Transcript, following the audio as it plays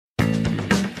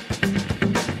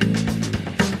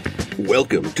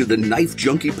Welcome to the Knife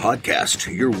Junkie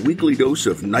Podcast, your weekly dose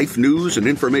of knife news and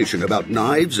information about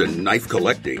knives and knife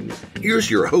collecting.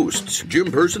 Here's your hosts, Jim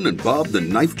Person and Bob the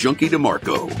Knife Junkie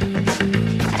DeMarco.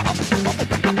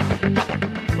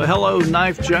 Well, hello,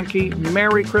 Knife Junkie.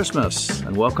 Merry Christmas,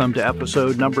 and welcome to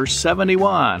episode number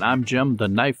 71. I'm Jim, the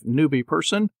Knife Newbie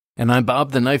Person. And I'm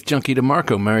Bob, the Knife Junkie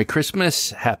DeMarco. Merry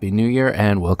Christmas, Happy New Year,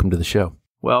 and welcome to the show.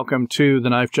 Welcome to the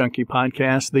Knife Junkie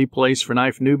Podcast, the place for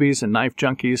knife newbies and knife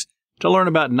junkies to learn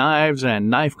about knives and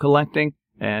knife collecting,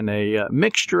 and a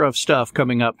mixture of stuff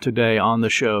coming up today on the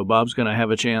show. Bob's going to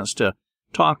have a chance to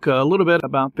talk a little bit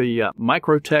about the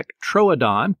Microtech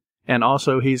Troodon, and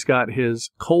also he's got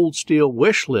his Coldsteel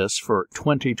wish list for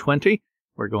 2020.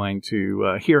 We're going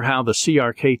to hear how the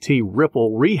CRKT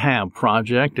Ripple Rehab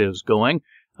project is going,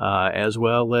 as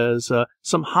well as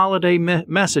some holiday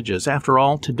messages. After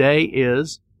all, today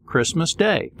is Christmas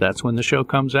Day. That's when the show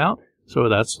comes out. So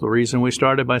that's the reason we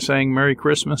started by saying Merry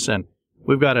Christmas. And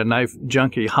we've got a Knife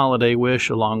Junkie holiday wish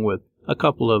along with a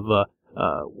couple of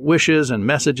wishes and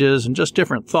messages and just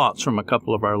different thoughts from a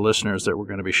couple of our listeners that we're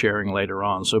going to be sharing later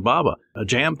on. So, Bob, a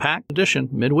jam-packed edition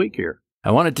midweek here.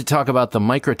 I wanted to talk about the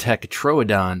Microtech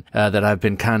Troodon that I've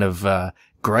been kind of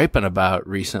griping about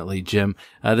recently, Jim.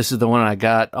 This is the one I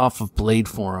got off of Blade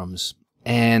Forums.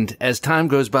 And as time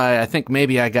goes by, I think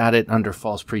maybe I got it under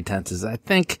false pretenses. I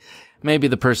think maybe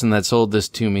the person that sold this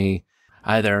to me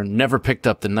either never picked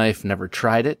up the knife, never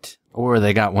tried it, or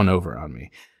they got one over on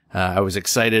me. I was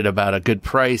excited about a good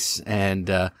price, and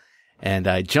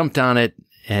I jumped on it,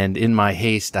 and in my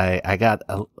haste, I got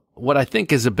what I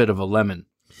think is a bit of a lemon.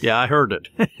 Yeah, I heard it.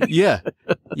 Yeah.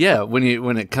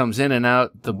 When it comes in and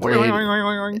out, the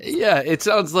blade. Yeah, it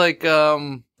sounds like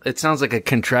a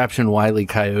contraption Wile E.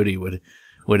 Coyote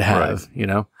would have. Right. You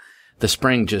know, the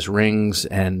spring just rings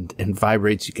and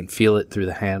vibrates. You can feel it through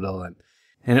the handle,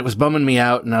 and it was bumming me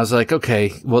out. And I was like,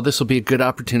 okay, well, this will be a good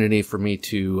opportunity for me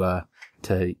to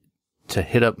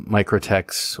hit up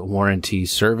Microtech's warranty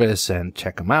service and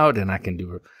check them out, and I can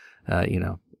do,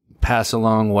 pass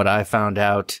along what I found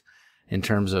out in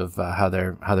terms of how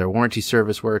their warranty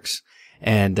service works,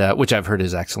 and which I've heard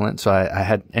is excellent. So I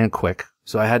had, and quick.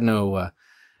 So I had no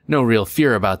real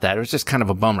fear about that. It was just kind of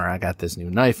a bummer. I got this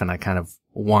new knife, and I kind of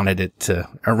wanted it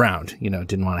around.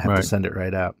 Didn't want to have to send it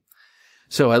right out.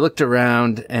 So I looked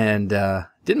around and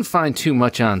didn't find too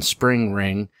much on spring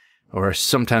ring, or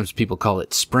sometimes people call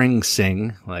it spring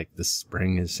sing, like the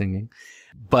spring is singing.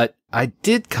 But I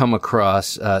did come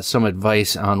across some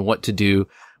advice on what to do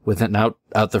with an out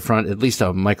the front, at least a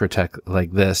Microtech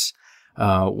like this,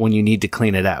 when you need to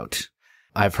clean it out.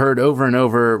 I've heard over and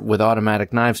over with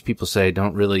automatic knives, people say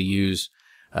don't really use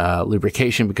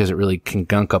lubrication because it really can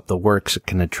gunk up the works. It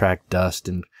can attract dust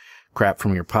and crap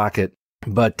from your pocket.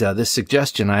 But this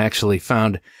suggestion, I actually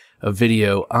found a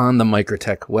video on the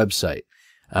Microtech website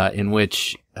in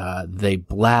which they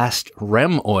blast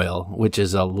REM oil, which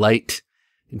is a light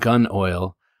gun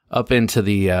oil, up into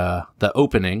the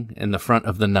opening in the front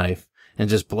of the knife and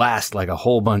just blast like a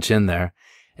whole bunch in there.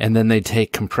 And then they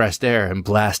take compressed air and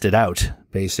blast it out,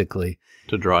 basically.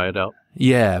 To dry it out?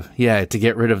 Yeah, to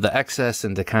get rid of the excess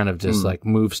and to kind of just like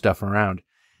move stuff around.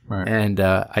 Right. And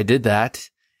I did that.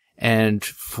 And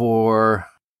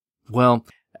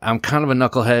I'm kind of a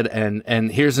knucklehead,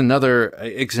 and here's another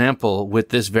example with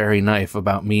this very knife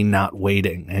about me not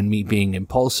waiting and me being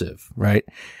impulsive, right?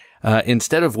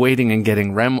 Instead of waiting and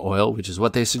getting REM oil, which is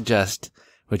what they suggest,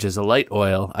 which is a light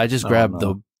oil, I just grabbed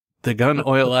the gun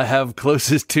oil I have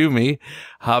closest to me,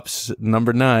 Hops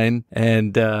number 9,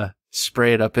 and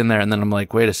spray it up in there. And then I'm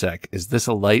like, wait a sec, is this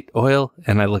a light oil?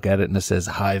 And I look at it and it says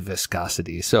high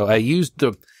viscosity. So I used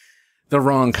the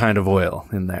wrong kind of oil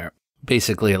in there.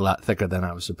 Basically a lot thicker than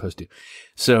I was supposed to.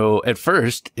 So at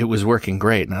first it was working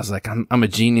great. And I was like, I'm a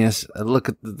genius. Look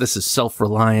at this is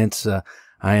self-reliance.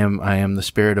 I am the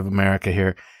spirit of America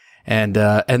here. And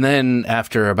then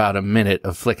after about a minute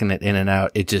of flicking it in and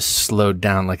out, it just slowed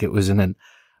down like it was in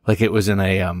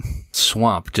a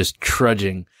swamp, just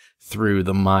trudging through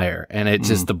the mire. And it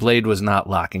just, the blade was not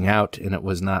locking out and it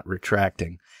was not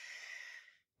retracting.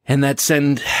 And that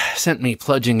sent me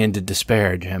plunging into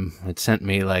despair, Jim. It sent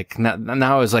me like,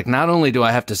 now I was like, not only do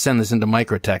I have to send this into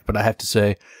Microtech, but I have to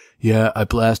say, yeah, I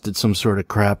blasted some sort of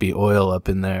crappy oil up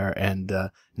in there and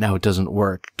now it doesn't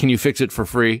work. Can you fix it for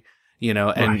free?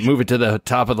 And move it to the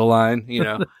top of the line,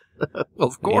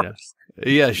 Of course.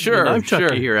 Yeah, sure. I'm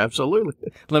Chucky here,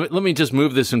 absolutely. Let me just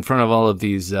move this in front of all of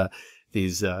these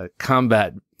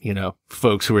combat,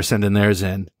 folks who are sending theirs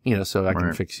in, so I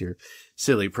can fix your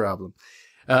silly problem.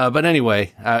 But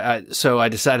anyway, so I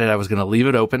decided I was going to leave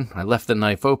it open. I left the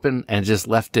knife open and just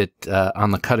left it on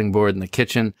the cutting board in the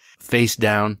kitchen, face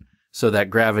down, so that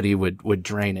gravity would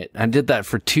drain it. I did that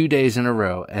for 2 days in a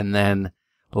row. And then,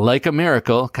 like a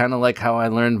miracle, kind of like how I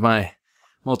learned my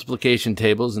multiplication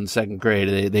tables in second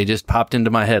grade, they just popped into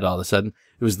my head all of a sudden.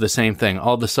 It was the same thing.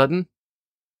 All of a sudden,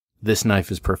 this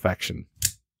knife is perfection.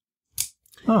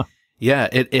 Huh. Yeah,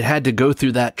 it had to go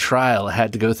through that trial. It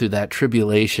had to go through that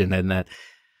tribulation and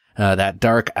that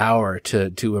dark hour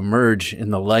to emerge in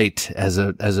the light as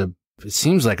a it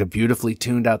seems like a beautifully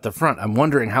tuned out the front. I'm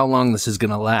wondering how long this is going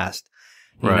to last.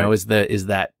 You know, is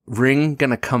that ring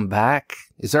going to come back?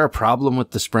 Is there a problem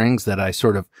with the springs that I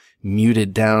sort of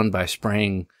muted down by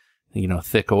spraying,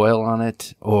 thick oil on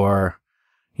it, or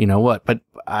what? But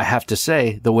I have to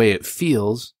say, the way it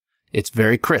feels, it's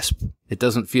very crisp. It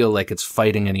doesn't feel like it's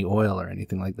fighting any oil or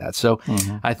anything like that. So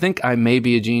I think I may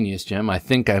be a genius, Jim. I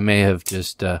think I may have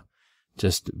just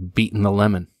beaten the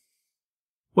lemon.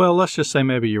 Well, let's just say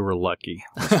maybe you were lucky.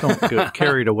 Let's don't get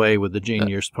carried away with the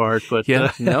genius part. But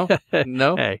no.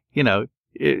 Hey,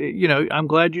 I'm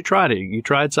glad you tried it. You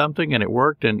tried something and it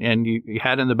worked, and you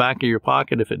had it in the back of your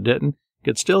pocket. If it didn't, you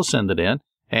could still send it in.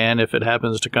 And if it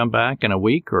happens to come back in a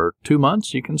week or 2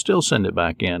 months, you can still send it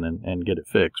back in and get it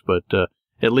fixed. But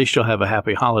at least you'll have a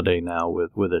happy holiday now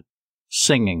with it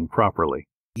singing properly.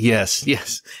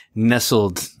 Yes.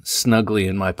 Nestled snugly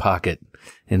in my pocket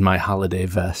in my holiday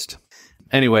vest.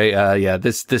 Anyway,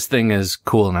 this thing is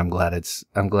cool, and I'm glad it's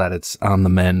on the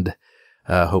mend.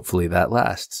 Hopefully that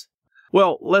lasts.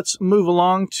 Well, let's move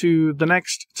along to the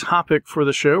next topic for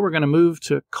the show. We're going to move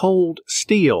to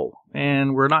Coldsteel,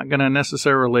 and we're not going to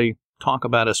necessarily talk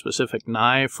about a specific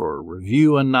knife or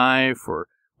review a knife or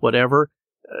whatever.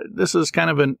 This is kind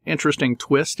of an interesting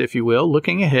twist, if you will.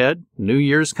 Looking ahead, New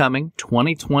Year's coming,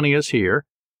 2020 is here,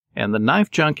 and the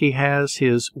Knife Junkie has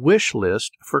his wish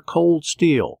list for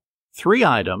Coldsteel. 3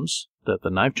 items that the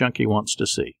Knife Junkie wants to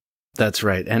see. That's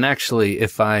right. And actually,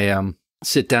 if I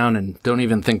sit down and don't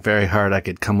even think very hard, I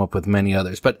could come up with many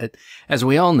others. But as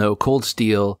we all know,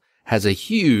 Coldsteel has a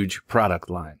huge product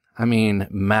line. I mean,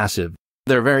 massive.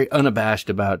 They're very unabashed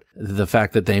about the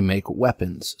fact that they make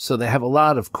weapons. So they have a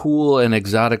lot of cool and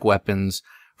exotic weapons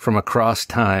from across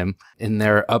time in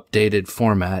their updated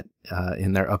format,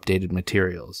 in their updated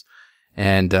materials.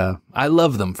 And I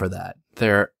love them for that.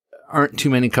 There aren't too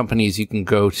many companies you can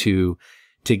go to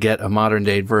get a modern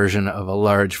day version of a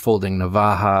large folding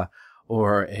Navaja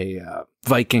or a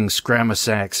Viking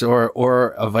Scramasax or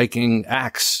a Viking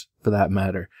axe for that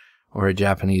matter, or a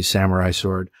Japanese samurai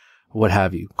sword, what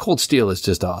have you. Coldsteel is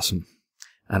just awesome.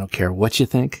 I don't care what you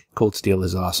think. Coldsteel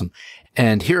is awesome.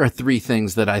 And here are 3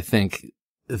 things that I think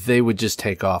they would just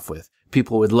take off with.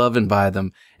 People would love and buy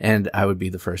them, and I would be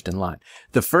the first in line.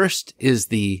 The first is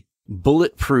the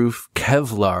bulletproof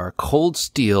Kevlar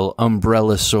Coldsteel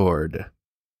umbrella sword.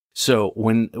 So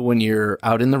when you're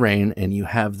out in the rain and you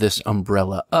have this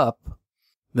umbrella up,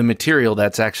 the material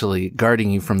that's actually guarding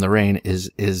you from the rain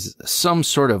is some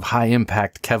sort of high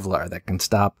impact Kevlar that can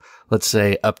stop, let's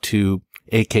say, up to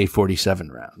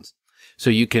AK-47 rounds. So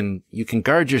you can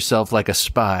guard yourself like a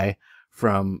spy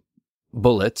from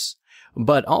bullets,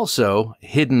 but also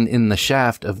hidden in the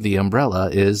shaft of the umbrella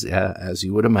is, as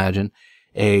you would imagine,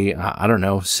 a,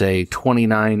 say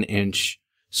 29-inch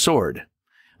sword.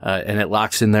 And it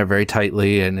locks in there very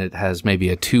tightly, and it has maybe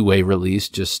a 2-way release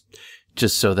just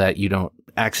so that you don't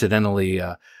accidentally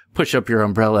push up your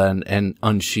umbrella and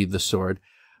unsheath the sword.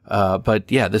 But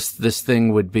yeah, this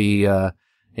thing would be,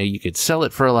 you could sell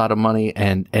it for a lot of money,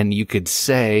 and you could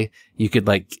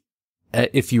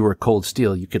if you were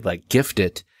Coldsteel, you could gift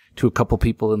it to a couple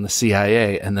people in the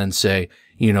CIA and then say,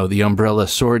 the umbrella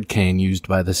sword cane used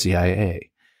by the CIA.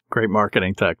 Great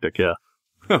marketing tactic, yeah.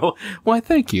 Why,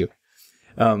 thank you.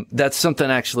 That's something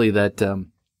actually that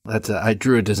I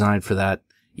drew a design for that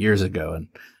years ago and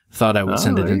thought I would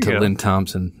send it into Lynn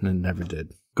Thompson and never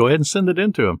did. Go ahead and send it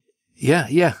in to him.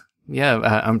 Yeah.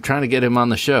 I'm trying to get him on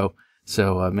the show,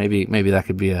 so maybe that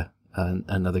could be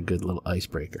another good little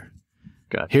icebreaker.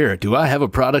 Gotcha. Here, do I have a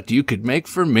product you could make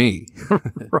for me?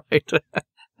 Right.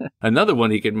 Another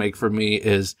one he could make for me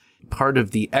is part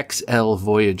of the XL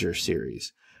Voyager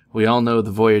series. We all know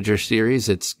the Voyager series.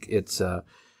 It's a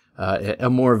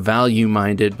more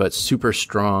value-minded but super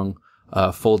strong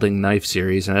folding knife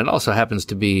series, and it also happens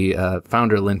to be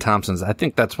founder Lynn Thompson's. I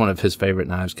think that's one of his favorite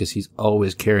knives because he's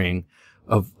always carrying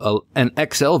an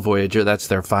XL Voyager. That's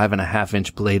their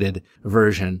 5.5-inch bladed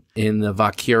version in the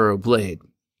Vaquero blade.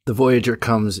 The Voyager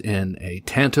comes in a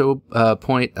Tanto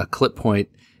point, a clip point,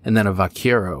 and then a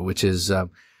Vaquero, which is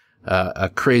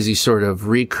a crazy sort of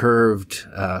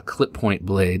recurved clip point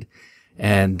blade.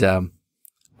 And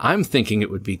I'm thinking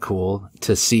it would be cool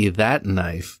to see that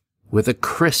knife with a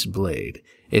Chris blade.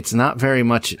 It's not very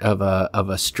much of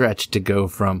a stretch to go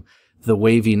from the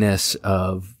waviness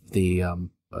of the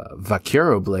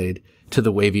Vaquero blade to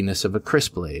the waviness of a Chris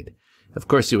blade. Of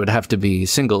course, it would have to be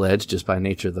single edge just by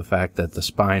nature of the fact that the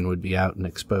spine would be out and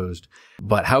exposed.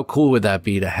 But how cool would that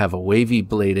be to have a wavy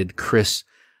bladed Chris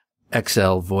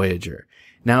XL Voyager?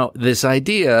 Now, this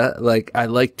idea, I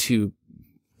like to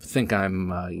think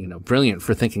I'm, brilliant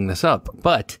for thinking this up,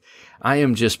 but I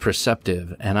am just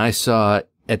perceptive. And I saw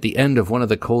at the end of one of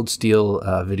the Coldsteel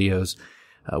videos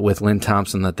with Lynn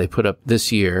Thompson that they put up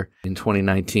this year in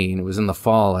 2019. It was in the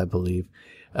fall, I believe.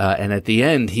 And at the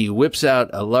end, he whips out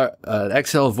an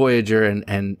XL Voyager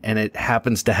and it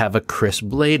happens to have a Chris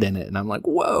blade in it. And I'm like,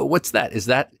 whoa, what's that? Is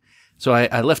that? So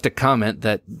I left a comment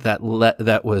that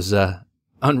was,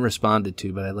 unresponded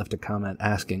to, but I left a comment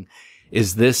asking,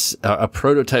 is this a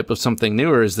prototype of something new,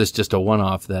 or is this just a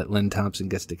one-off that Lynn Thompson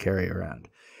gets to carry around?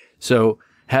 So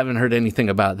haven't heard anything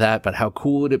about that, but how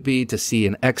cool would it be to see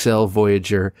an XL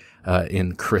Voyager,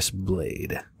 in Chris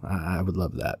blade? I would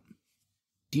love that.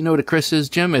 Do you know what a Chris is,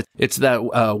 Jim? It's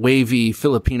that wavy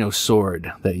Filipino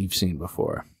sword that you've seen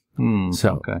before.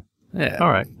 Okay. Yeah.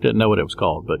 All right. Didn't know what it was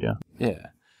called, but yeah. Yeah.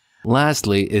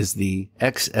 Lastly is the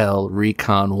XL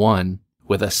Recon 1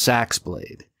 with a sax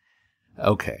blade.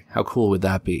 Okay. How cool would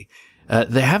that be?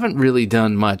 They haven't really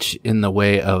done much in the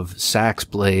way of sax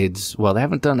blades. Well, they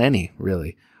haven't done any,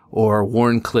 really. Or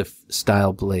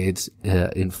Wharncliffe-style blades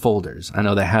in folders. I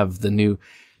know they have the new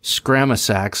Scrama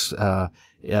sax,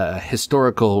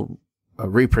 historical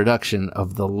reproduction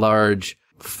of the large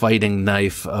fighting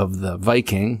knife of the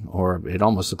Viking, or it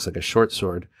almost looks like a short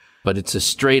sword, but it's a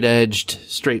straight-edged,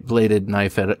 straight-bladed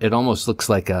knife. It almost looks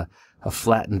like a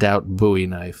flattened-out Bowie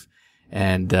knife.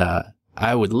 And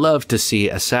I would love to see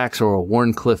a sax or a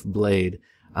Wharncliffe blade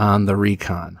on the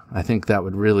Recon. I think that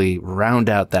would really round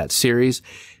out that series.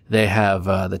 They have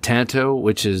the Tanto,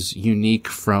 which is unique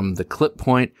from the clip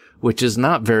point, which is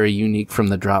not very unique from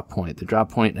the drop point. The drop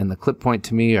point and the clip point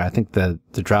to me, I think the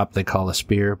drop they call a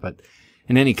spear, but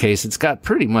in any case, it's got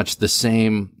pretty much the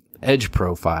same edge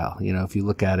profile. You know, if you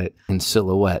look at it in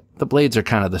silhouette, the blades are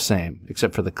kind of the same,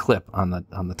 except for the clip on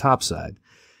the top side.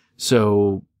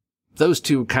 So those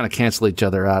two kind of cancel each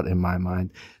other out in my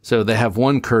mind. So they have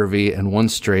one curvy and one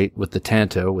straight with the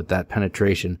Tanto, with that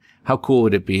penetration. How cool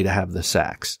would it be to have the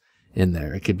sax in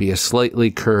there? It could be a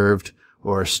slightly curved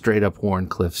or a straight up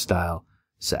Wharncliffe style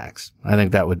sax. I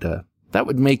think that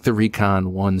would make the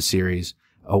Recon 1 series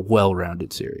a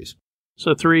well-rounded series.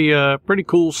 So three pretty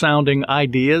cool sounding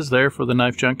ideas there for the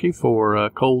Knife Junkie for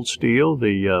Coldsteel,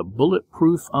 the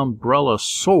bulletproof umbrella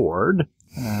sword,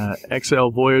 XL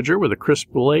Voyager with a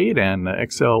crisp blade, and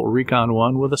XL Recon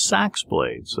 1 with a sax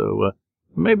blade. So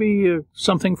maybe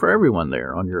something for everyone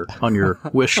there on your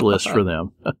wish list for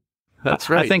them. That's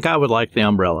right. I think I would like the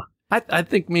umbrella. I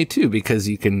think me too, because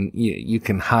you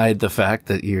can hide the fact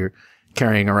that you're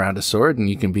carrying around a sword, and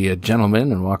you can be a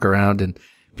gentleman and walk around and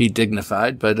be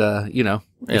dignified. But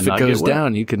if it goes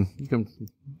down, you can.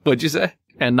 What'd you say?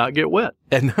 And not get wet.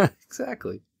 And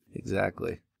exactly.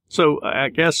 So I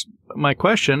guess my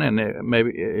question, and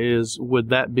maybe is, would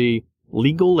that be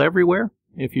legal everywhere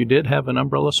if you did have an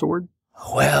umbrella sword?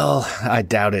 Well, I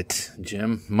doubt it,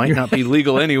 Jim. Might not be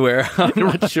legal anywhere. I'm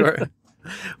not sure.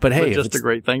 But hey, just a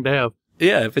great thing to have.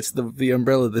 Yeah, if it's the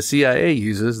umbrella the CIA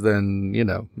uses, then,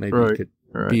 maybe it could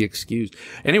be excused.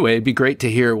 Anyway, it'd be great to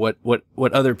hear what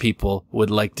other people would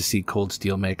like to see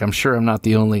Coldsteel make. I'm sure I'm not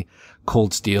the only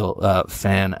Coldsteel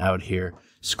fan out here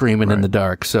screaming in the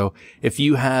dark. So if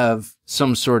you have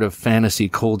some sort of fantasy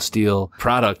Coldsteel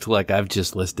product like I've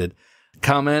just listed,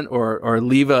 comment or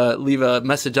leave a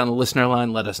message on the listener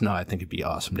line. Let us know. I think it'd be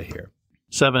awesome to hear.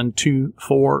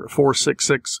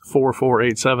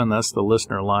 724-466-4487. That's the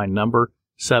listener line number.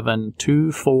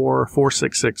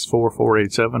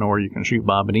 724-466-4487. Or you can shoot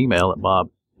Bob an email at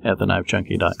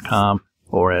bob@thenifejunkie.com.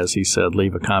 Or, as he said,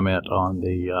 leave a comment on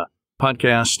the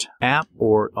podcast app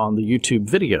or on the YouTube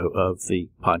video of the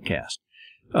podcast.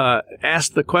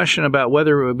 Asked the question about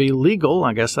whether it would be legal.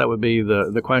 I guess that would be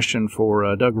the question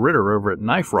for Doug Ritter over at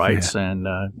Knife Rights. Yeah. And,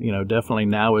 definitely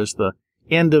now is the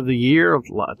end of the year. A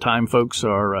lot of time folks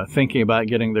are thinking about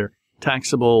getting their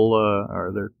taxable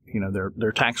or their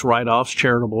tax write-offs,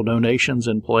 charitable donations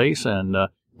in place. And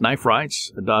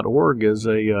kniferights.org is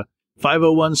a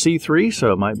 501c3,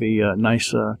 so it might be nice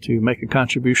to make a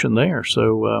contribution there.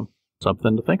 So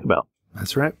something to think about.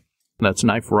 That's right. That's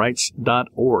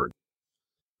kniferights.org.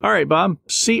 All right, Bob,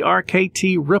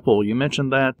 CRKT Ripple, you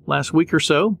mentioned that last week or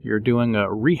so. You're doing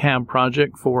a rehab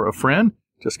project for a friend.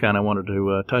 Just kind of wanted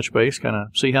to touch base, kind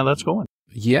of see how that's going.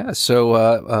 Yeah,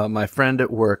 so my friend at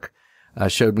work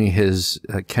showed me his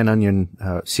Ken Onion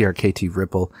CRKT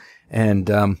Ripple,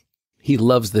 and he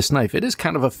loves this knife. It is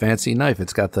kind of a fancy knife.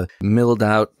 It's got the milled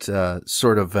out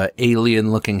sort of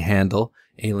alien-looking handle,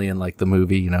 alien like the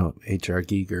movie, you know, H.R.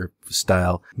 Giger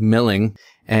style milling,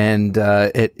 and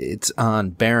it's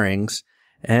on bearings,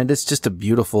 and it's just a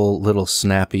beautiful little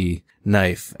snappy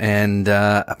knife. And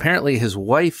apparently his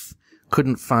wife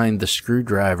couldn't find the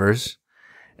screwdrivers,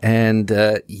 and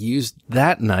used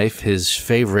that knife, his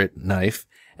favorite knife,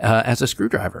 as a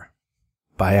screwdriver.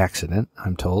 By accident,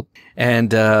 I'm told, and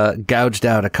gouged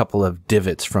out a couple of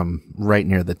divots from right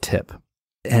near the tip.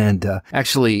 And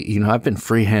actually, you know, I've been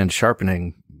freehand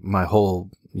sharpening my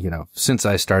whole, you know, since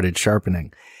I started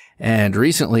sharpening. And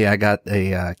recently I got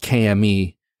a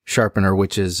KME sharpener,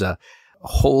 which is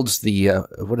holds the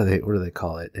what do they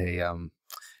call it? A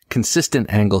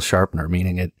consistent angle sharpener,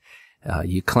 meaning it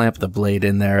you clamp the blade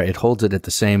in there, it holds it at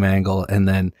the same angle, and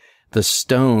then the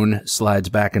stone slides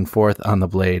back and forth on the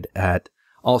blade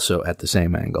also at the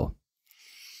same angle.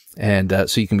 And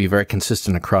so you can be very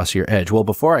consistent across your edge. Well,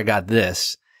 before I got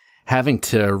this, having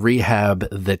to rehab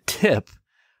the tip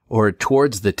or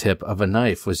towards the tip of a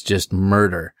knife was just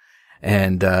murder.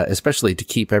 And especially to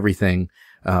keep everything,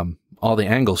 all the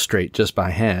angles straight just by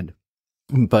hand.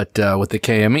 But with the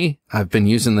KME, I've been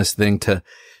using this thing to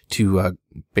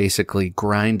basically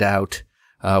grind out,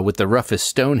 with the roughest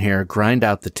stone here, grind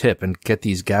out the tip and get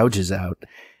these gouges out.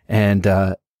 And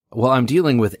well, I'm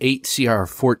dealing with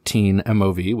 8CR14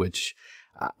 MOV, which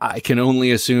I can only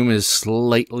assume is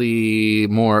slightly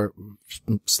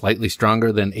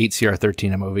stronger than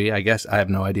 8CR13 MOV. I guess I have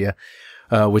no idea.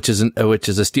 Which is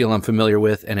a steel I'm familiar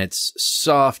with, and it's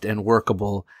soft and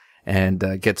workable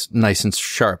and gets nice and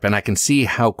sharp. And I can see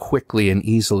how quickly and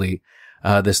easily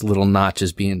this little notch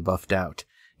is being buffed out,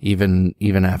 even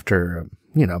after,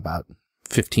 you know, about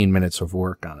 15 minutes of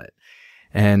work on it.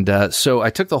 And so I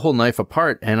took the whole knife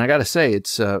apart, and I got to say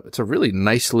it's a really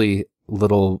nicely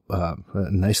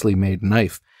made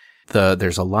knife.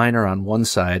 There's a liner on one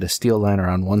side, a steel liner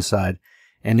on one side,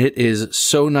 and it is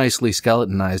so nicely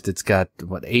skeletonized. It's got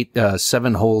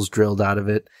 7 holes drilled out of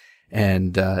it,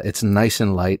 and it's nice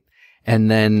and light. And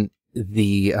then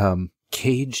the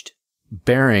caged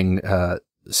bearing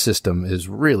system is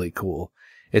really cool.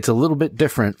 It's a little bit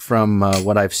different from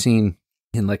what I've seen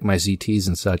in like my ZTs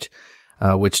and such.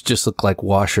 Which just look like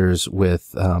washers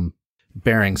with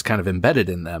bearings kind of embedded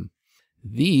in them.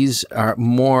 These are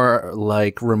more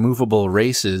like removable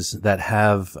races that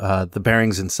have the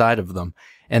bearings inside of them,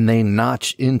 and they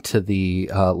notch into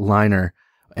the liner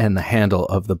and the handle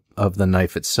of the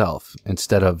knife itself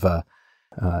instead of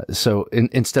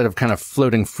instead of kind of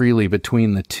floating freely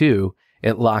between the two,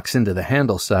 it locks into the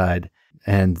handle side,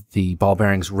 and the ball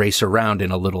bearings race around in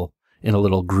a little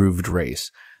grooved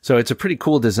race. So it's a pretty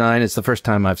cool design. It's the first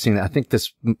time I've seen it. I think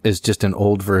this is just an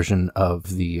old version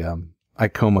of the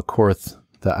Icoma Korth,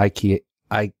 the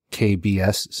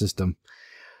IKBS system.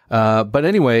 But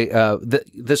anyway,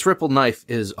 this Ripple knife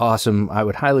is awesome. I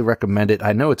would highly recommend it.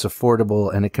 I know it's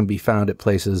affordable, and it can be found at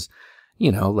places,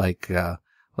 you know, like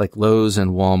Lowe's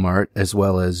and Walmart, as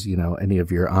well as, you know, any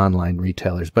of your online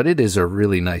retailers. But it is a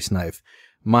really nice knife.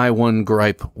 My one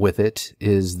gripe with it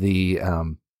is the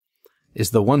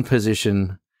one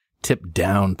position tip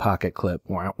down pocket clip,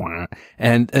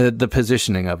 and the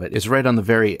positioning of it is right on the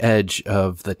very edge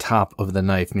of the top of the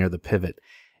knife near the pivot,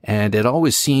 and it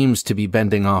always seems to be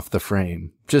bending off the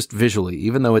frame just visually,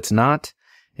 even though it's not.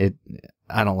 I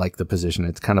don't like the position.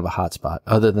 It's kind of a hot spot.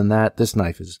 Other than that, this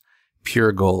knife is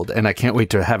pure gold, and I can't wait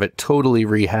to have it totally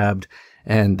rehabbed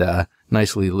and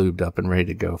nicely lubed up and ready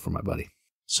to go for my buddy.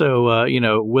 So, you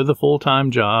know, with a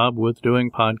full-time job, with doing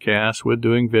podcasts, with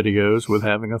doing videos, with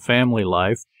having a family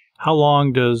life, how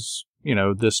long does, you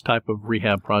know, this type of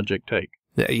rehab project take?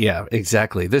 Yeah,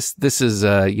 exactly. This is,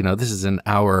 you know, this is an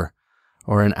hour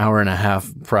or an hour and a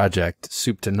half project,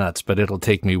 soup to nuts, but it'll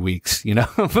take me weeks, you know.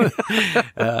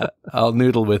 I'll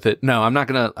noodle with it. No, I'm not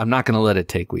gonna let it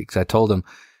take weeks. I told him,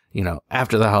 you know,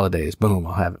 after the holidays, boom,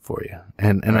 I'll have it for you.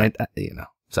 And right. I you know,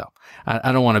 so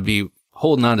I don't want to be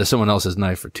holding on to someone else's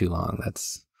knife for too long.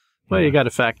 That's, well, you got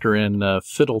to factor in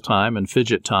fiddle time and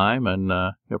fidget time and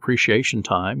appreciation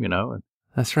time, you know, and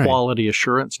that's right, quality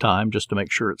assurance time, just to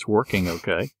make sure it's working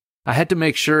okay. I had to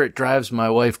make sure it drives my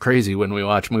wife crazy when we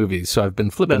watch movies, so I've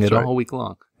been flipping it all week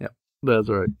long. Yep. That's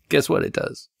right. Guess what it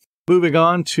does? Moving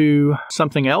on to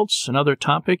something else, another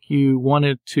topic. You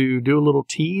wanted to do a little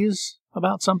tease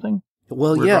about something?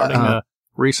 Well, regarding a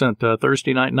recent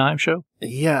Thursday Night Knife show?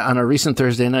 Yeah, on a recent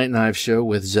Thursday Night Knife show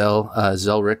with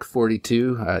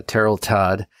Zelric42, Terrell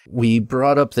Todd, we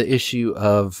brought up the issue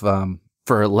of,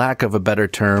 for lack of a better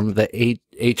term, the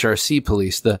HRC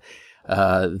police, the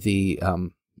the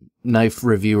knife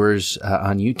reviewers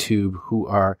on YouTube who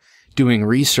are doing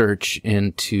research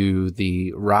into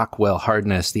the Rockwell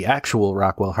hardness, the actual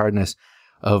Rockwell hardness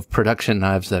of production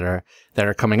knives that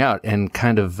are coming out, and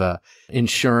kind of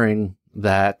ensuring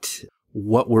that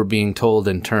what we're being told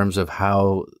in terms of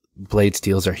how blade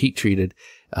steels are heat treated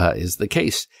is the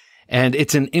case. And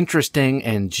it's an interesting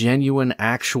and genuine,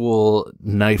 actual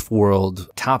knife world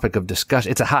topic of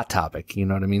discussion. It's a hot topic. You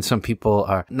know what I mean? Some people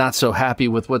are not so happy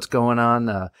with what's going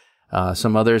on.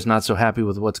 Some others not so happy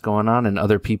with what's going on, and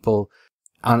other people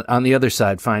on the other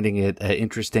side finding it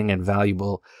interesting and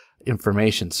valuable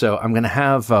information. So I'm going to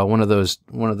have one of those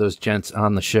gents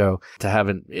on the show to have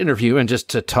an interview and just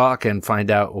to talk and find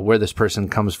out where this person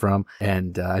comes from.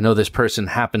 And I know this person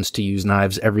happens to use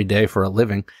knives every day for a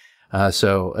living.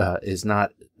 So is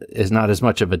not as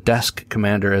much of a desk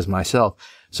commander as myself.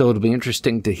 So it'll be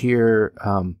interesting to hear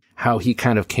how he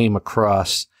kind of came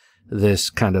across this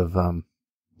kind of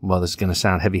well, this is going to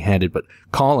sound heavy-handed, but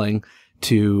calling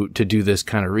to do this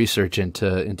kind of research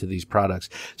into these products.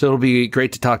 So it'll be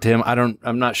great to talk to him.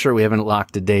 I'm not sure, we haven't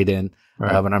locked a date in,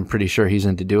 right, but I'm pretty sure he's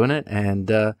into doing it.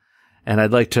 And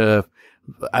I'd like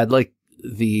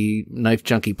the Knife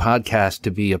Junkie podcast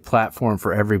to be a platform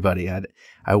for everybody.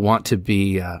 I want to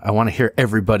hear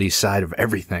everybody's side of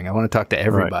everything. I want to talk to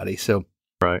everybody. Right. So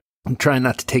I'm trying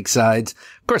not to take sides.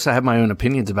 Of course, I have my own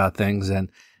opinions about things, and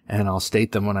I'll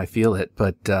state them when I feel it.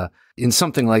 But in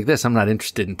something like this, I'm not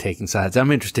interested in taking sides.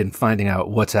 I'm interested in finding out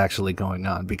what's actually going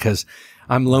on, because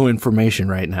I'm low information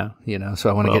right now, so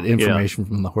I want to get information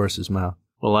from the horse's mouth.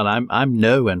 Well, and I'm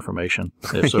no information.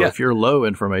 So if you're low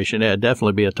information, it'd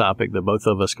definitely be a topic that both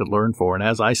of us could learn for. And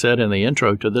as I said in the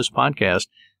intro to this podcast,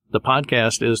 the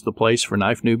podcast is the place for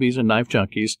knife newbies and knife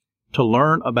junkies to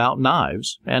learn about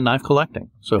knives and knife collecting.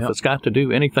 So if it's got to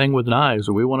do anything with knives,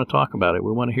 we want to talk about it.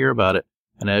 We want to hear about it.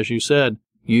 And as you said,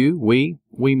 we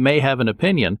may have an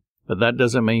opinion, but that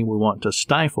doesn't mean we want to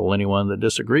stifle anyone that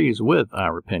disagrees with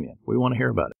our opinion. We want to hear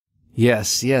about it.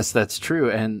 Yes, that's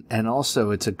true. And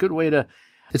also it's a good way to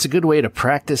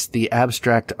practice the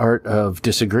abstract art of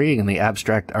disagreeing and the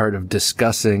abstract art of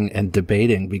discussing and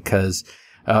debating, because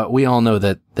we all know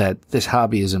that this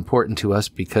hobby is important to us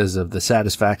because of the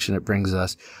satisfaction it brings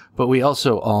us. But we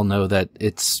also all know that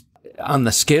it's on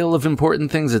the scale of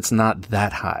important things, it's not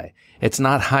that high. It's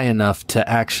not high enough to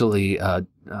actually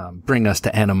bring us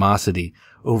to animosity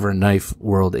over knife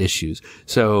world issues.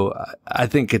 So I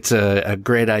think it's a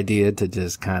great idea to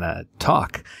just kind of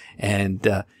talk.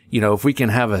 And, if we can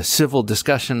have a civil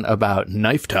discussion about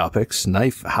knife topics,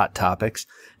 knife hot topics,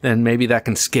 then maybe that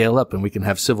can scale up and we can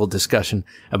have civil discussion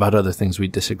about other things we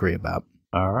disagree about.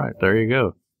 All right, there you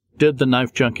go. Did the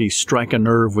Knife Junkie strike a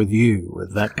nerve with you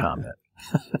with that comment?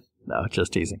 No,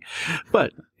 just teasing.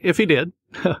 But if he did,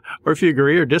 or if you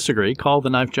agree or disagree, call the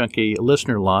Knife Junkie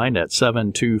listener line at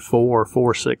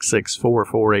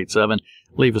 724-466-4487.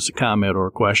 Leave us a comment or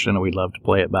a question, and we'd love to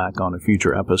play it back on a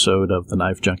future episode of the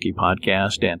Knife Junkie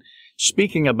podcast. And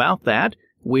speaking about that,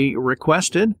 we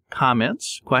requested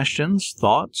comments, questions,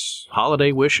 thoughts,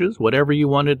 holiday wishes, whatever you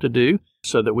wanted to do,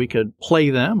 so that we could play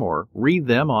them or read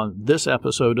them on this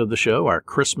episode of the show, our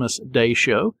Christmas Day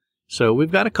show. So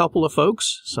we've got a couple of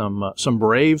folks, some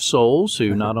brave souls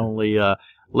who not only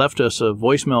left us a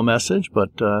voicemail message,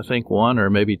 but I think one or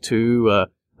maybe two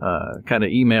kind of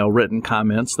email written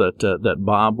comments that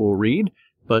Bob will read.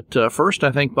 But first,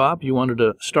 I think, Bob, you wanted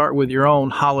to start with your own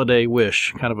holiday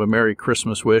wish, kind of a Merry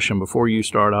Christmas wish. And before you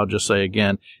start, I'll just say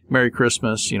again, Merry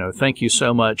Christmas. Thank you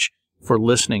so much for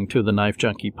listening to the Knife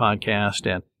Junkie podcast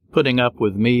and putting up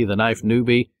with me, the knife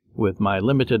newbie, with my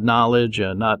limited knowledge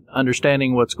and not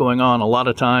understanding what's going on a lot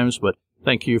of times. But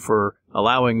thank you for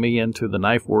allowing me into the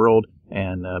knife world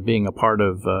and being a part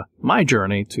of my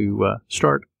journey to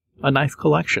start a knife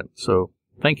collection. So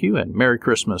thank you, and Merry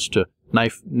Christmas to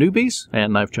knife newbies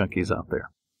and knife junkies out there.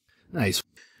 Nice.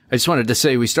 I just wanted to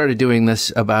say we started doing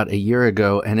this about a year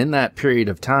ago, and in that period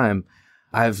of time,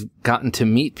 I've gotten to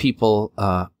meet people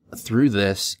through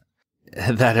this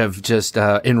that have just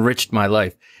enriched my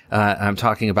life. I'm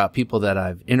talking about people that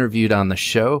I've interviewed on the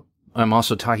show. I'm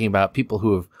also talking about people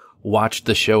who have watched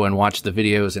the show and watched the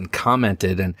videos and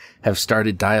commented and have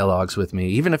started dialogues with me.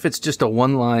 Even if it's just a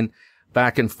one-line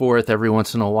back and forth every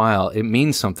once in a while, it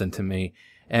means something to me.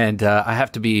 And I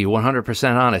have to be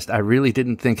 100% honest. I really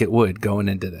didn't think it would going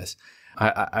into this.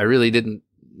 I really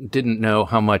didn't know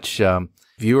how much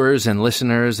viewers and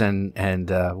listeners and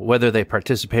whether they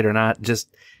participate or not, just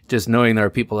knowing there are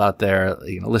people out there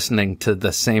listening to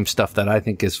the same stuff that I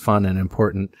think is fun and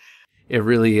important.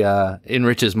 really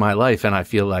enriches my life, and I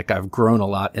feel like I've grown a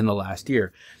lot in the last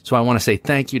year. So I want to say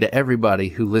thank you to everybody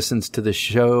who listens to the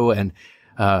show and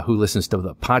who listens to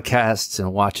the podcasts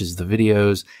and watches the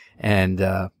videos and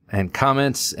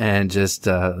comments, and just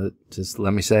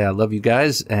let me say I love you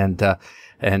guys, and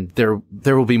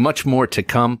there will be much more to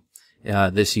come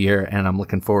this year, and I'm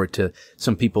looking forward to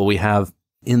some people we have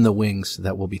in the wings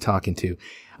that we'll be talking to.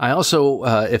 I also,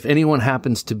 if anyone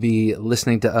happens to be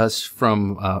listening to us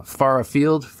from far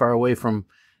afield, far away from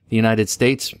the United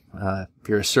States, if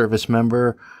you're a service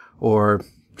member or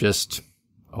just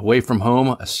away from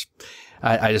home,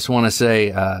 I just want to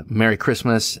say Merry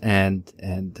Christmas, and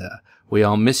we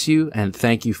all miss you, and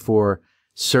thank you for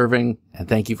serving, and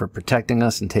thank you for protecting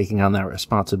us and taking on that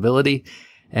responsibility.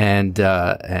 And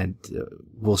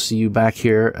we'll see you back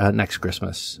here next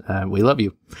Christmas. We love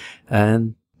you.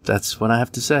 And that's what I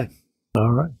have to say.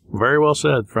 All right. Very well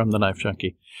said from the Knife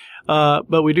Junkie.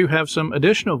 But we do have some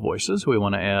additional voices we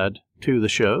want to add to the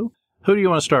show. Who do you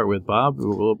want to start with, Bob?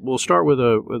 We'll start with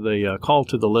a call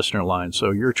to the listener line.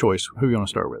 So your choice. Who you want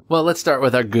to start with? Well, let's start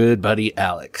with our good buddy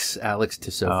Alex. Alex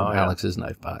Tissot from Alex's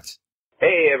Knife Box.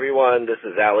 Hey, everyone. This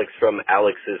is Alex from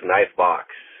Alex's Knife Box.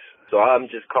 So I'm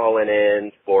just calling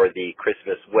in for the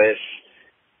Christmas wish,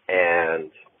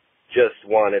 and just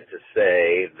wanted to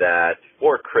say that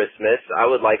for Christmas, I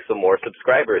would like some more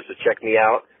subscribers. So check me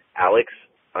out,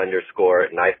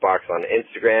 Alex_Knifebox on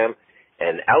Instagram,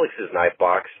 and Alex's Knife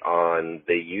Box on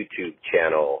the YouTube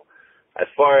channel. As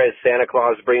far as Santa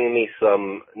Claus bringing me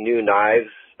some new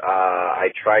knives,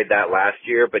 I tried that last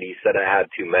year, but he said I had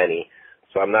too many,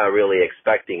 so I'm not really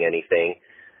expecting anything.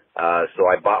 So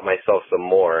I bought myself some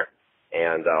more,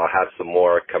 and I'll have some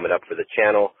more coming up for the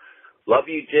channel. Love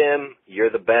you, Jim. You're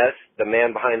the best, the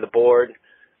man behind the board.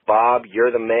 Bob,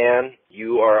 you're the man.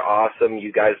 You are awesome.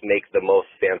 You guys make the most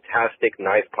fantastic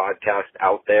knife podcast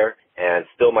out there, and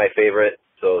still my favorite.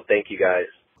 So thank you, guys.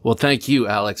 Well, thank you,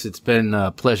 Alex. It's been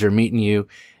a pleasure meeting you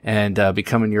and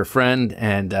becoming your friend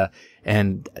and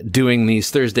doing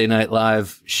these Thursday Night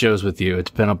Live shows with you. It's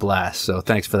been a blast. So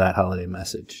thanks for that holiday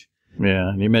message. Yeah,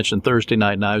 and you mentioned Thursday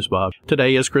Night Knives, Bob.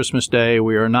 Today is Christmas Day.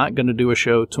 We are not going to do a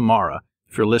show tomorrow.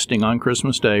 If you're listening on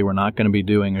Christmas Day, we're not going to be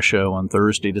doing a show on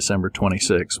Thursday, December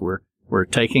 26th. We're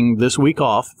taking this week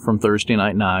off from Thursday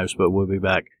Night Knives, but we'll be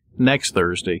back next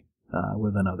Thursday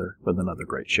with another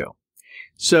great show.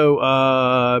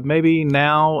 So maybe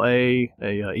now a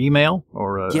email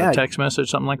or a text message,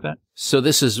 something like that. So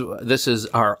this is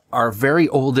our very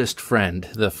oldest friend,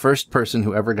 the first person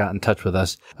who ever got in touch with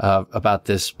us about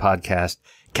this podcast,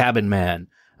 Cabin Man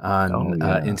on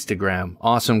Instagram.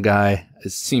 Awesome guy.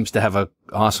 Seems to have a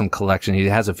awesome collection. He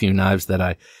has a few knives that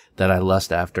I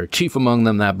lust after. Chief among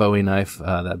them, that Bowie knife,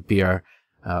 that BR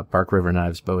Bark River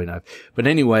Knives Bowie knife. But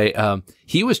anyway,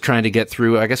 he was trying to get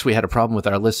through. I guess we had a problem with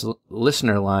our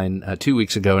listener line 2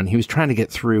 weeks ago, and he was trying to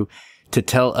get through to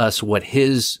tell us what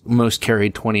his most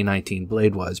carried 2019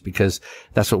 blade was, because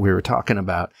that's what we were talking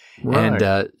about. Right.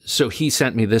 And so he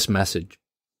sent me this message.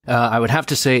 I would have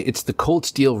to say it's the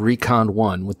Coldsteel Recon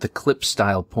 1 with the clip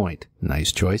style point.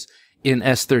 Nice choice. In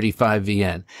S35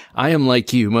 VN. I am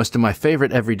like you. Most of my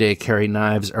favorite everyday carry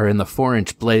knives are in the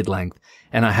 4-inch blade length,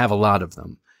 and I have a lot of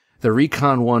them. The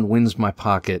Recon 1 wins my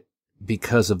pocket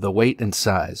because of the weight and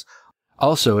size.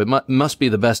 Also, it must be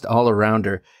the best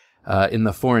all-arounder in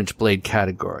the 4-inch blade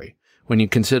category. When you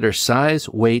consider size,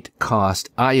 weight, cost,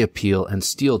 eye appeal, and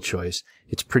steel choice,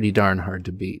 it's pretty darn hard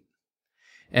to beat.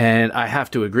 And I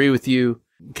have to agree with you,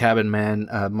 Cabin Man.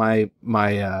 My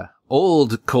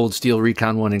old Coldsteel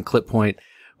Recon 1 in clip point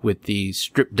with the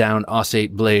stripped down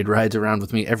Aus-8 blade rides around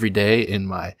with me every day in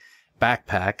my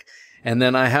backpack. And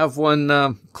then I have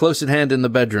one close at hand in the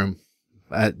bedroom,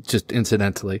 just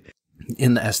incidentally,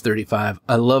 in the S35.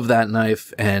 I love that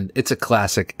knife, and it's a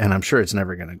classic, and I'm sure it's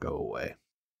never going to go away.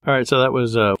 All right, so that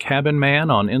was Cabin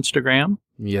Man on Instagram.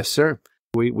 Yes, sir.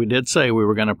 We did say we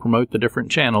were going to promote the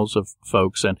different channels of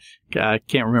folks, and I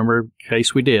can't remember, in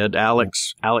case we did,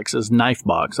 Alex's Knife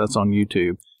Box, that's on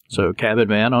YouTube. So Cabin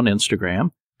Man on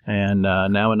Instagram. And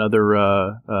now another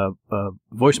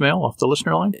voicemail off the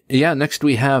listener line. Yeah, next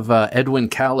we have Edwin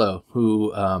Callow,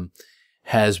 who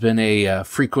has been a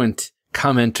frequent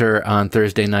commenter on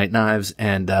Thursday Night Knives,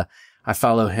 and I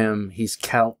follow him. He's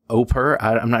Cal Oper.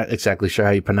 I'm not exactly sure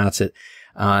how you pronounce it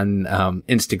on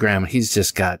Instagram. He's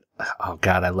just got, oh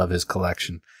God, I love his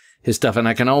collection, his stuff, and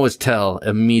I can always tell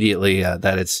immediately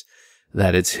that it's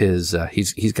his.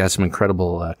 He's got some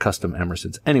incredible custom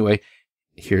Emersons. Anyway,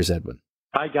 here's Edwin.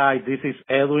 Hi guys, this is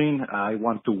Edwin. I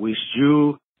want to wish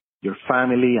you, your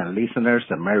family, and listeners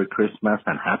a Merry Christmas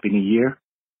and Happy New Year.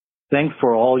 thanks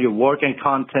for all your work and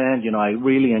content. I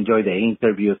really enjoy the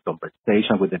interviews,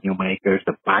 conversation with the new makers,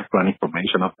 the background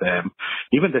information of them,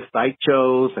 even the site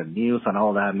shows and news and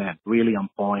all that, man, really on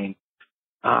point.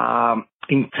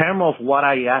 In terms of what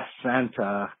I asked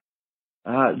Santa,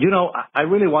 I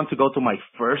really want to go to my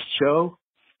first show.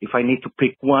 If I need to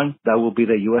pick one, that will be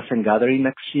the USN Gathering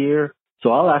next year.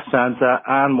 So I'll ask Santa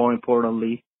and, more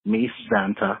importantly, Miss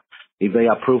Santa, if they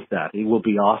approve that. It will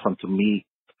be awesome to meet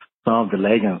some of the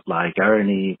legends like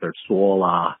Ernie,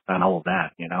 Versuola, and all of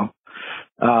that, You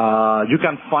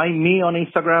can find me on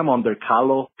Instagram under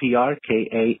Kalo PR,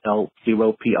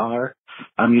 Kal0PR.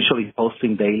 I'm usually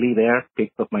posting daily there,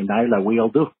 pics of my night like we all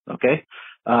do, okay?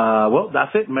 Well,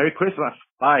 that's it. Merry Christmas.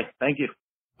 Bye. Thank you.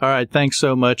 All right. Thanks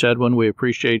so much, Edwin. We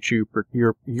appreciate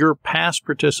your past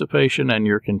participation and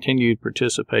your continued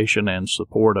participation and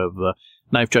support of the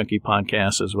Knife Junkie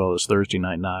Podcast as well as Thursday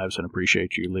Night Knives, and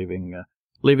appreciate you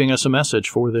leaving us a message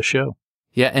for this show.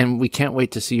 Yeah, and we can't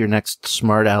wait to see your next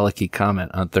smart alecky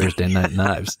comment on Thursday Night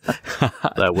Knives.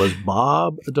 That was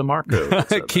Bob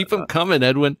DeMarco. Keep them coming,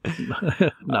 Edwin.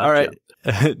 All right.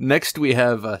 Next, we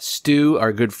have Stu,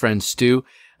 our good friend Stu.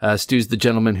 Stu's the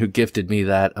gentleman who gifted me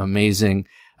that amazing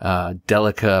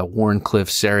Delica Wharncliffe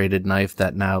serrated knife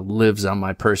that now lives on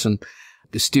my person.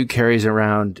 Stu carries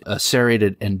around a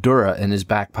serrated Endura in his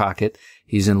back pocket.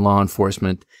 He's in law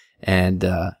enforcement. And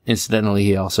incidentally,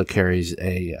 he also carries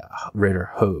a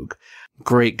Ritter Hogue.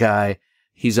 Great guy.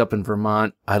 He's up in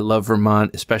Vermont. I love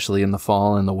Vermont, especially in the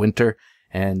fall and the winter.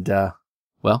 And,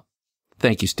 well,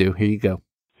 thank you, Stu. Here you go.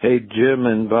 Hey, Jim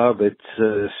and Bob. It's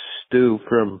Stu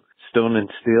from Stone and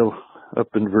Steel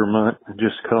up in Vermont.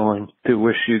 Just calling to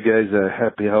wish you guys a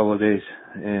happy holidays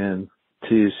and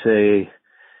to say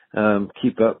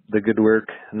keep up the good work.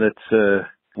 And that's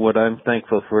what I'm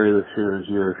thankful for this year is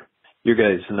your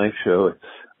guys' knife show. It's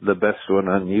the best one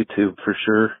on YouTube for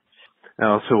sure. I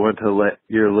also want to let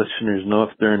your listeners know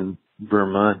if they're in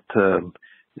Vermont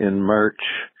in March,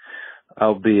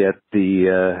 I'll be at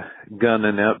the Gun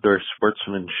and Outdoor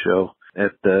Sportsman Show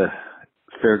at the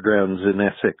Fairgrounds in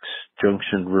Essex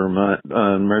Junction, Vermont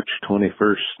on March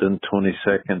 21st and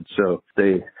 22nd. So if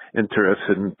they're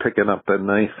interested in picking up a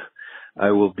knife,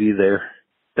 I will be there.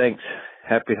 Thanks.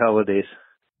 Happy holidays.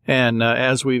 And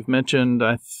as we've mentioned,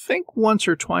 I think once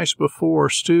or twice before,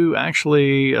 Stu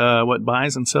actually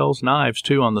buys and sells knives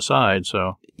too on the side.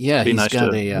 So yeah, it'd be nice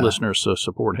to listeners to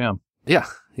support him. Yeah,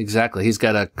 exactly. He's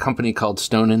got a company called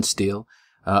Stone and Steel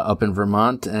up in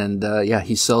Vermont, and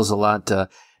he sells a lot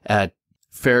at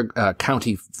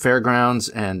county fairgrounds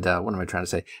and what am I trying to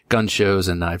say? Gun shows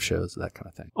and knife shows, that kind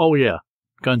of thing. Oh yeah,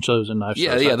 gun shows and knife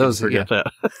shows. Yeah, those. Forget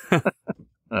that.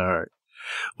 All right.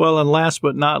 Well, and last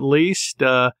but not least,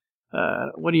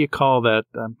 what do you call that?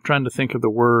 I'm trying to think of the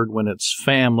word when it's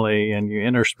family and you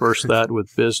intersperse that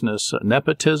with business,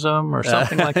 nepotism or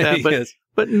something like that. But yes.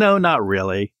 But no, not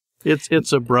really.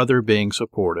 It's a brother being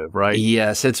supportive, right?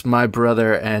 Yes, it's my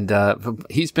brother, and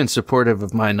he's been supportive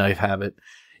of my knife habit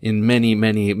in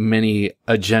many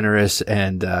a generous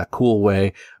and cool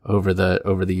way over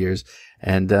the years.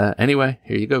 And anyway,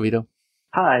 here you go, Vito.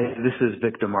 Hi, this is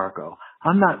Vic DeMarco.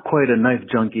 I'm not quite a knife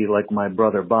junkie like my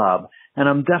brother Bob, and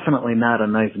I'm definitely not a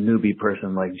knife newbie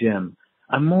person like Jim.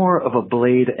 I'm more of a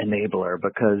blade enabler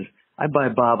because I buy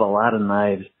Bob a lot of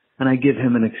knives, and I give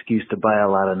him an excuse to buy a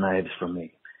lot of knives from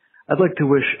me. I'd like to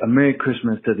wish a Merry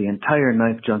Christmas to the entire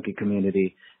knife junkie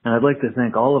community, and I'd like to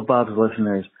thank all of Bob's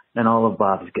listeners and all of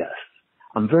Bob's guests.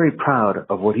 I'm very proud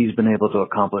of what he's been able to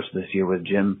accomplish this year with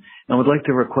Jim, and would like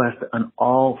to request an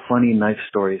all funny knife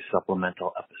stories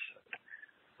supplemental episode.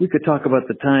 We could talk about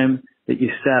the time that you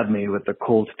stabbed me with the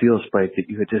Coldsteel spike that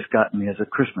you had just gotten me as a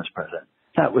Christmas present.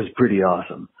 That was pretty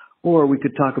awesome. Or we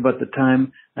could talk about the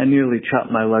time I nearly chopped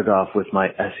my leg off with my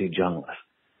SE Jungless.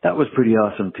 That was pretty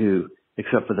awesome too,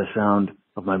 except for the sound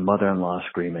of my mother-in-law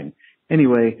screaming.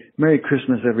 Anyway, Merry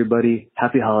Christmas, everybody.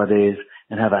 Happy holidays,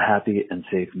 and have a happy and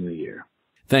safe New Year.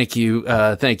 Thank you,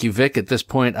 Vic. At this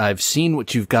point, I've seen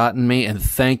what you've gotten me, and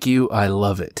thank you. I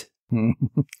love it.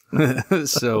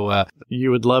 So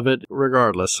you would love it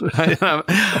regardless.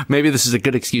 Maybe this is a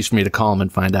good excuse for me to call him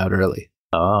and find out early.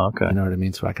 Oh, okay. You know what I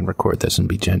mean? So I can record this and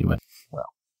be genuine. Well,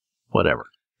 whatever.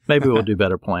 Maybe we'll do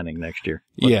better planning next year.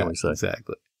 Yeah,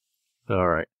 exactly. All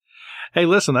right. Hey,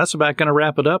 listen, that's about going to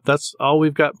wrap it up. That's all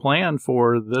we've got planned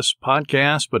for this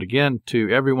podcast. But again, to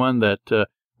everyone that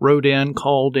wrote in,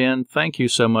 called in, thank you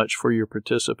so much for your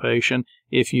participation.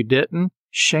 If you didn't,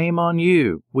 shame on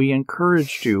you. We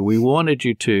encouraged you. We wanted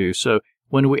you to. So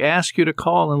when we ask you to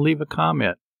call and leave a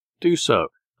comment, do so.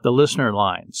 The listener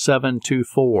line,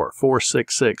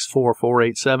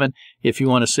 724-466-4487. If you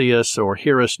want to see us or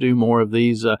hear us do more of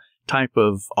these type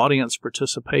of audience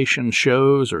participation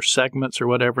shows or segments or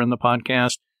whatever in the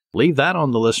podcast, leave that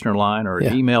on the listener line or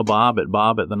email Bob at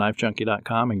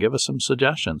bob@thenifejunkie.com and give us some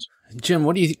suggestions. Jim,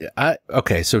 what do you?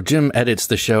 Okay, so Jim edits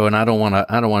the show, and I don't want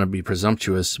to be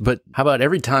presumptuous, but how about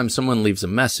every time someone leaves a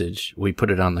message, we put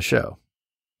it on the show?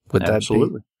 Would that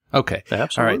Absolutely. be? Okay.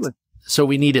 Absolutely. All right. So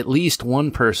we need at least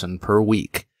one person per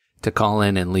week to call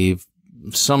in and leave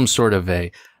some sort of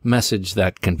a message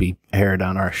that can be aired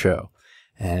on our show.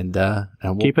 And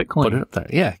we'll keep it clean. Put it up there.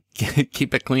 Yeah.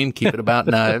 Keep it clean. Keep it about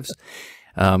knives.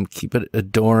 Keep it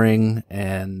adoring.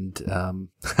 And I'm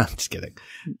just kidding.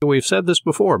 We've said this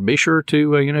before. Be sure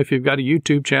to, if you've got a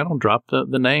YouTube channel, drop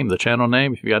the name, the channel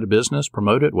name. If you've got a business,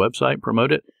 promote it. Website,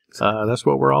 promote it. That's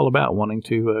what we're all about, wanting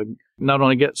to not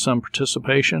only get some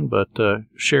participation, but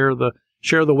share the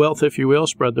wealth, if you will,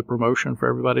 spread the promotion for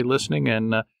everybody listening.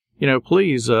 And,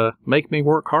 please make me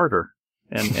work harder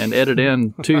and edit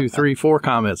in 2, 3, 4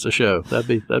 comments a show.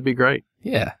 That'd be great.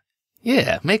 Yeah.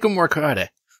 Yeah. Make them work harder.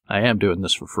 I am doing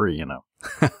this for free,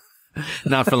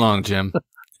 Not for long, Jim.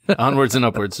 Onwards and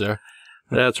upwards, sir.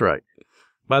 That's right.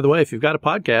 By the way, if you've got a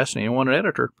podcast and you want an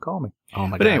editor, call me. Oh,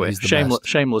 my God. But anyway,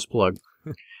 shameless plug.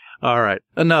 All right.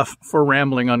 Enough for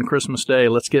rambling on Christmas Day.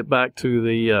 Let's get back to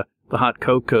the hot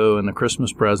cocoa and the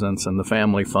Christmas presents and the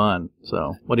family fun.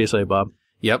 So what do you say, Bob?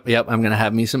 Yep. I'm going to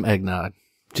have me some eggnog.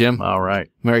 Jim? All right.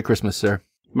 Merry Christmas, sir.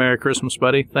 Merry Christmas,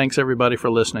 buddy. Thanks, everybody, for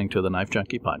listening to the Knife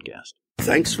Junkie Podcast.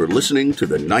 Thanks for listening to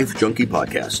the Knife Junkie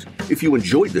Podcast. If you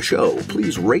enjoyed the show,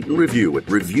 please rate and review at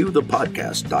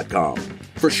reviewthepodcast.com.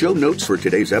 For show notes for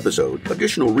today's episode,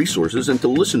 additional resources, and to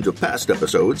listen to past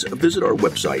episodes, visit our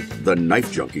website,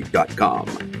 thenifejunkie.com.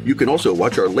 You can also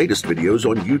watch our latest videos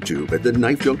on YouTube at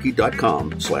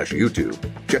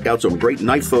thenifejunkie.com/YouTube. Check out some great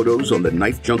knife photos on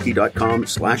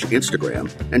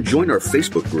thenifejunkie.com/Instagram and join our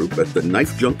Facebook group at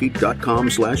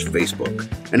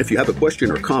thenifejunkie.com/Facebook. And if you have a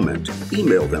question or comment,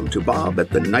 email them to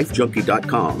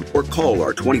bob@thenifejunkie.com or call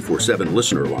our 24/7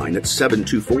 listener line at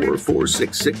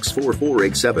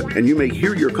 724-466-4487, and you may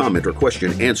hear your comment or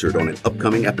question answered on an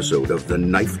upcoming episode of the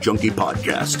Knife Junkie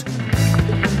Podcast.